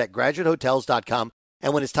locations at graduatehotels.com.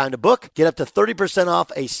 And when it's time to book, get up to 30%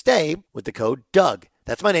 off a stay with the code DOUG.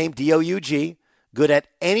 That's my name, D-O-U-G. Good at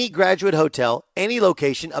any Graduate hotel, any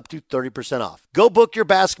location, up to 30% off. Go book your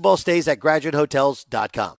basketball stays at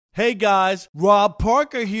graduatehotels.com. Hey guys, Rob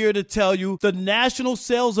Parker here to tell you the national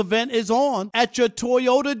sales event is on at your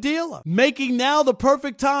Toyota dealer, making now the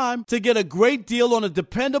perfect time to get a great deal on a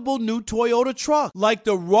dependable new Toyota truck like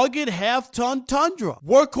the rugged half-ton Tundra.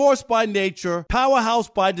 Workhorse by nature, powerhouse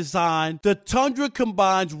by design, the Tundra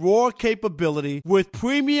combines raw capability with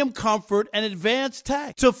premium comfort and advanced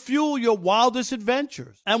tech to fuel your wildest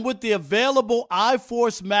adventures. And with the available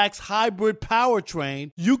iForce Max hybrid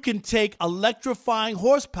powertrain, you can take electrifying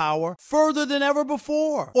horsepower further than ever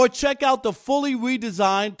before. Or check out the fully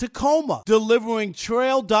redesigned Tacoma, delivering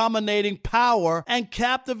trail-dominating power and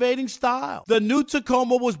captivating style. The new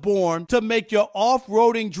Tacoma was born to make your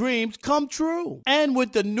off-roading dreams come true. And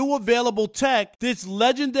with the new available tech, this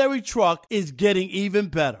legendary truck is getting even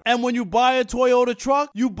better. And when you buy a Toyota truck,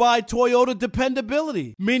 you buy Toyota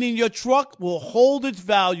dependability, meaning your truck will hold its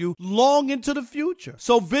value long into the future.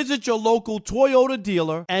 So visit your local Toyota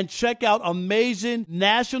dealer and check out amazing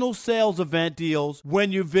national sales event deals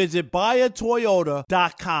when you visit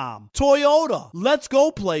buyatoyota.com. Toyota, let's go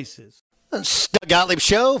places. Doug Gottlieb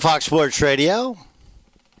Show, Fox Sports Radio.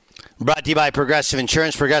 Brought to you by Progressive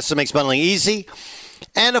Insurance. Progressive makes bundling easy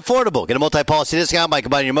and affordable. Get a multi-policy discount by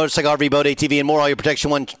combining your motorcycle, RV, boat, ATV, and more. All your protection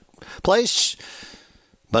in one place.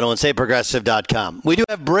 But on SayProgressive.com. We do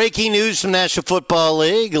have breaking news from National Football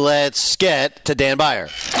League. Let's get to Dan Byer.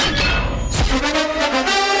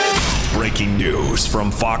 Breaking news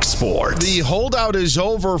from Fox Sports. The holdout is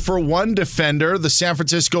over for one defender. The San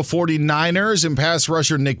Francisco 49ers and pass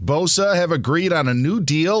rusher Nick Bosa have agreed on a new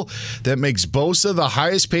deal that makes Bosa the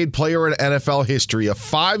highest paid player in NFL history. A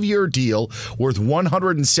 5-year deal worth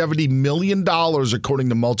 $170 million, according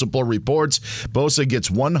to multiple reports. Bosa gets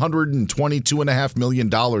 $122.5 million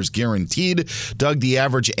guaranteed. Doug, the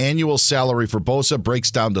average annual salary for Bosa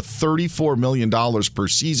breaks down to $34 million per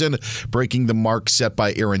season, breaking the mark set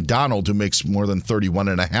by Aaron Donald, who makes more than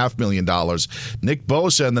 $31.5 million. Nick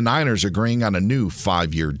Bosa and the Niners agreeing on a new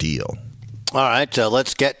 5-year deal. All right,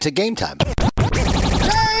 let's get to game time.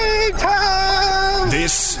 Game time!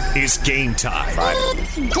 This is Game Time.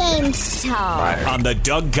 It's game time. On the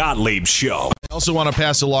Doug Gottlieb Show. I also want to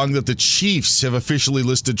pass along that the Chiefs have officially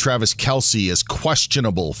listed Travis Kelce as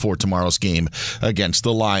questionable for tomorrow's game against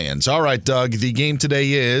the Lions. All right, Doug, the game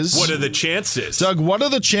today is... What are the chances? Doug, what are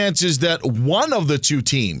the chances that one of the two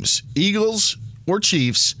teams, Eagles or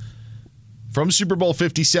Chiefs, from Super Bowl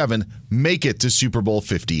 57, make it to Super Bowl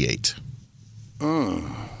 58?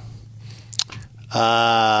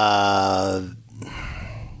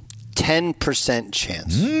 10%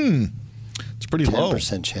 chance. It's pretty low.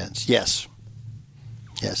 10% chance. Yes.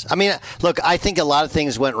 I mean, look, I think a lot of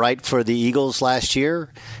things went right for the Eagles last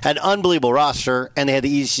year. Had an unbelievable roster, and they had the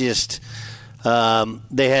easiest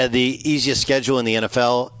schedule in the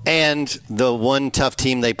NFL. And the one tough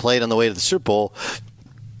team they played on the way to the Super Bowl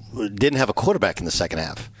didn't have a quarterback in the second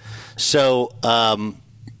half. So, I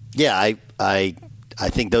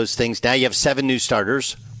think those things. Now you have 7 new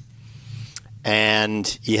starters,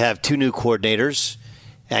 and you have 2 new coordinators,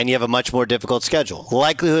 and you have a much more difficult schedule.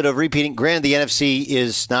 Likelihood of repeating. Granted, the NFC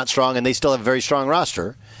is not strong, and they still have a very strong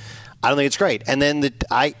roster. I don't think it's great. And then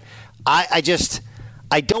I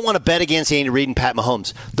don't want to bet against Andy Reid and Pat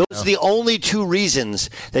Mahomes. Those are the only 2 reasons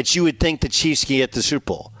that you would think the Chiefs can get the Super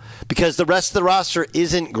Bowl, because the rest of the roster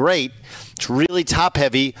isn't great. It's really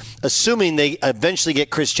top-heavy, assuming they eventually get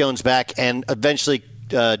Chris Jones back and eventually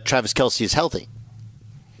Travis Kelce is healthy.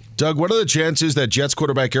 Doug, what are the chances that Jets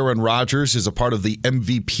quarterback Aaron Rodgers is a part of the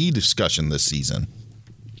MVP discussion this season?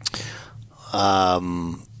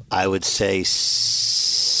 I would say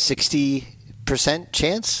 60%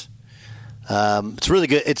 chance. It's really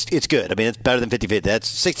good. It's good. I mean, it's better than 50-50. That's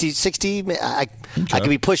 60. I could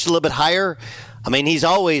be pushed a little bit higher. I mean, he's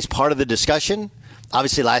always part of the discussion.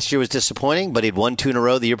 Obviously, last year was disappointing, but he'd won 2 in a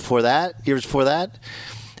row the years before that.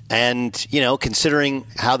 And, considering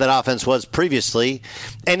how that offense was previously,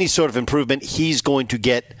 any sort of improvement, he's going to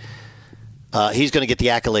get the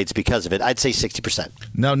accolades because of it. I'd say 60%.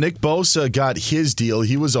 Now, Nick Bosa got his deal.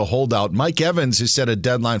 He was a holdout. Mike Evans has set a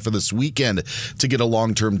deadline for this weekend to get a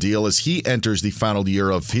long-term deal as he enters the final year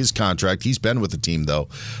of his contract. He's been with the team, though.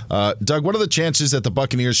 Doug, what are the chances that the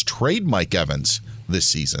Buccaneers trade Mike Evans this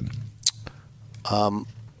season?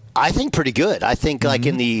 I think pretty good. I think like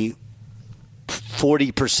in the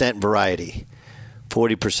 40% variety.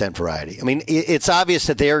 40% variety. I mean, it's obvious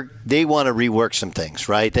that they want to rework some things,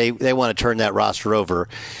 right? They want to turn that roster over,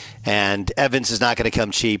 and Evans is not going to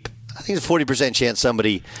come cheap. I think it's a 40% chance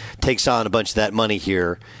somebody takes on a bunch of that money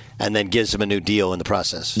here and then gives them a new deal in the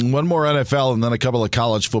process. One more NFL and then a couple of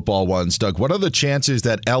college football ones. Doug, what are the chances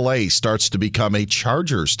that L.A. starts to become a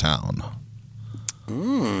Chargers town?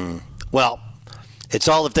 Well, it's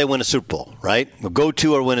all if they win a Super Bowl, right? Go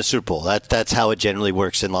to or win a Super Bowl. That's how it generally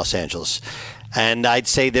works in Los Angeles. And I'd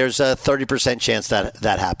say there's a 30% chance that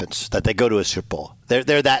happens, that they go to a Super Bowl.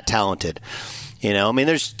 They're that talented. I mean,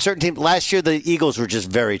 there's certain teams. Last year, the Eagles were just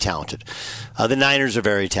very talented. The Niners are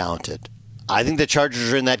very talented. I think the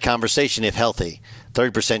Chargers are in that conversation if healthy.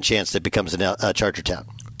 30% chance that it becomes a Charger town.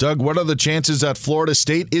 Doug, what are the chances that Florida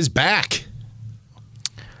State is back?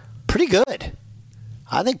 Pretty good.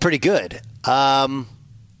 I think pretty good.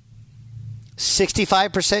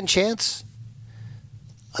 65% chance.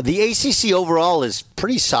 The ACC overall is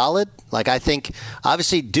pretty solid. Like, I think,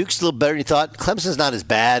 obviously, Duke's a little better than you thought. Clemson's not as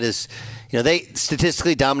bad as, they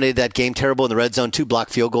statistically dominated that game, terrible in the red zone, 2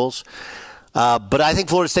 blocked field goals. But I think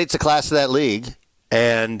Florida State's the class of that league.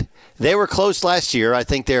 And they were close last year. I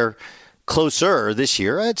think they're closer this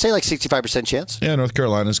year. I'd say like 65% chance. Yeah, North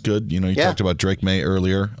Carolina's good. You talked about Drake May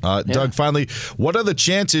earlier. Doug, finally, what are the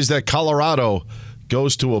chances that Colorado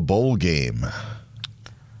goes to a bowl game?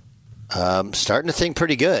 Starting to think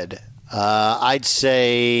pretty good. I'd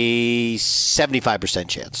say 75%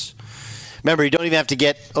 chance. Remember, you don't even have to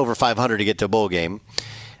get over 500 to get to a bowl game.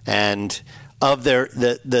 And of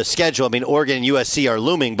the schedule, I mean, Oregon and USC are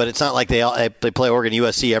looming, but it's not like they play Oregon and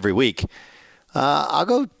USC every week. I'll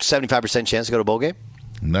go 75% chance to go to a bowl game.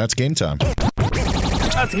 And that's game time.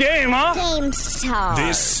 That's game, huh? Game time.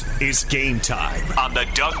 This is Game Time on the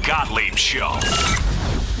Doug Gottlieb Show.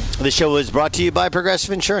 This show is brought to you by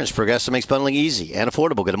Progressive Insurance. Progressive makes bundling easy and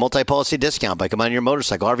affordable. Get a multi-policy discount by combining your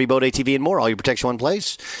motorcycle, RV, boat, ATV, and more. All your protection in one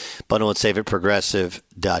place. Bundle and save at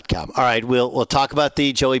Progressive.com. All right, we'll talk about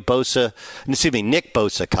the Nick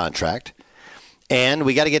Bosa contract. And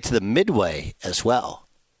we got to get to the midway as well.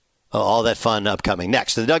 All that fun upcoming.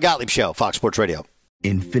 Next, the Doug Gottlieb Show, Fox Sports Radio.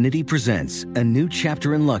 Infiniti presents a new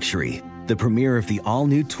chapter in luxury, the premiere of the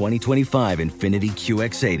all-new 2025 Infiniti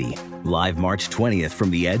QX80, live March 20th from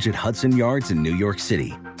the Edge at Hudson Yards in New York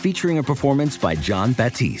City, featuring a performance by John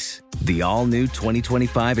Batiste. The all-new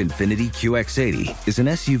 2025 Infiniti QX80 is an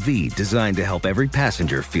SUV designed to help every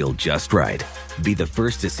passenger feel just right. Be the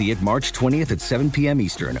first to see it March 20th at 7 p.m.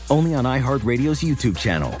 Eastern, only on iHeartRadio's YouTube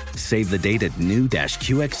channel. Save the date at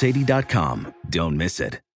new-QX80.com. Don't miss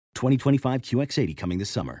it. 2025 QX80 coming this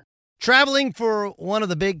summer. Traveling for one of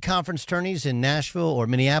the big conference tourneys in Nashville or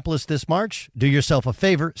Minneapolis this March? Do yourself a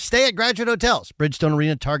favor. Stay at Graduate Hotels, Bridgestone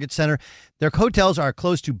Arena, Target Center. Their hotels are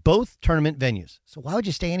close to both tournament venues. So why would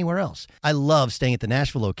you stay anywhere else? I love staying at the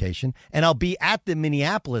Nashville location, and I'll be at the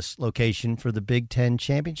Minneapolis location for the Big Ten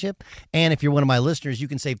Championship. And if you're one of my listeners, you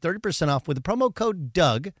can save 30% off with the promo code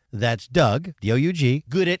DOUG. That's Doug, D-O-U-G.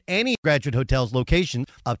 Good at any Graduate Hotels location,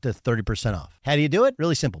 up to 30% off. How do you do it?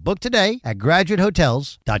 Really simple. Book today at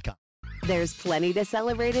graduatehotels.com. There's plenty to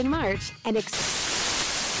celebrate in March and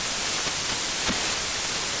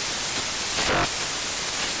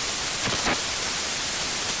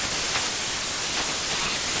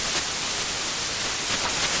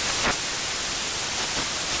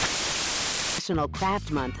National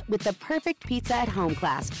Craft Month with the perfect pizza at home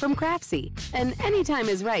class from Craftsy. And anytime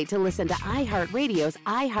is right to listen to iHeartRadio's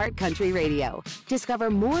iHeart Country Radio.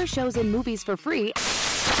 Discover more shows and movies for free.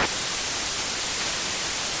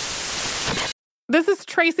 This is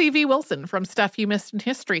Tracy V. Wilson from Stuff You Missed in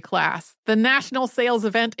History class. The national sales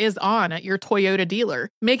event is on at your Toyota dealer,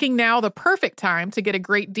 making now the perfect time to get a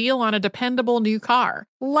great deal on a dependable new car.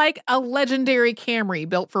 Like a legendary Camry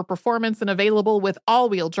built for performance and available with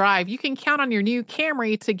all-wheel drive, you can count on your new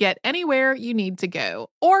Camry to get anywhere you need to go.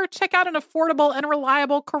 Or check out an affordable and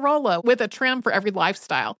reliable Corolla with a trim for every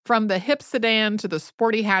lifestyle. From the hip sedan to the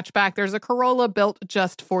sporty hatchback, there's a Corolla built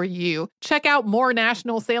just for you. Check out more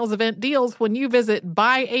national sales event deals when you visit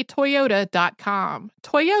buyatoyota.com.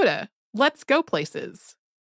 Toyota, let's go places.